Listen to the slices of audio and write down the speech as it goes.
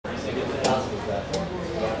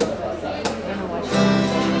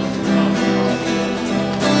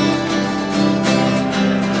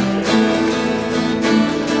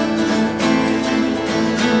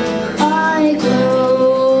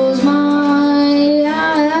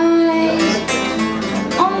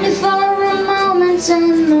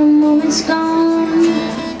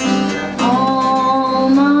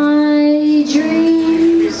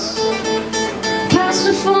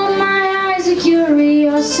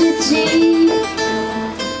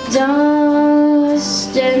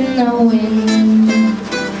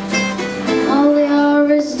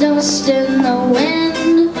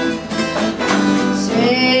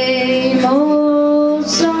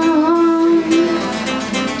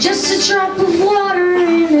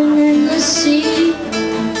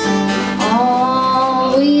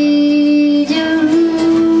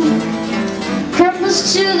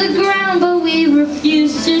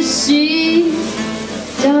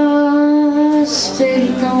dust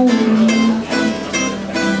in the wind.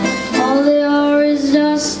 All they are is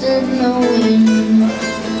dust in the wind.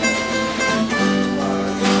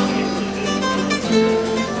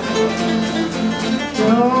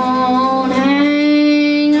 Don't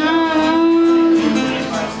hang on.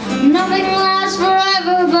 Nothing lasts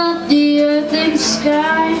forever but the earth and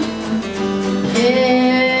sky.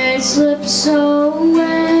 It slips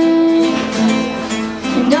away,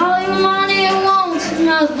 and all your money won't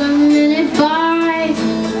another minute by.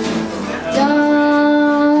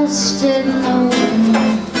 Dust in the wind.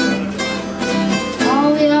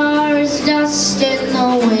 All we are is dust in the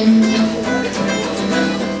wind.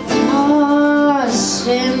 Dust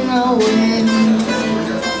in the wind.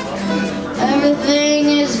 Everything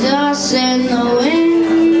is dust in the wind.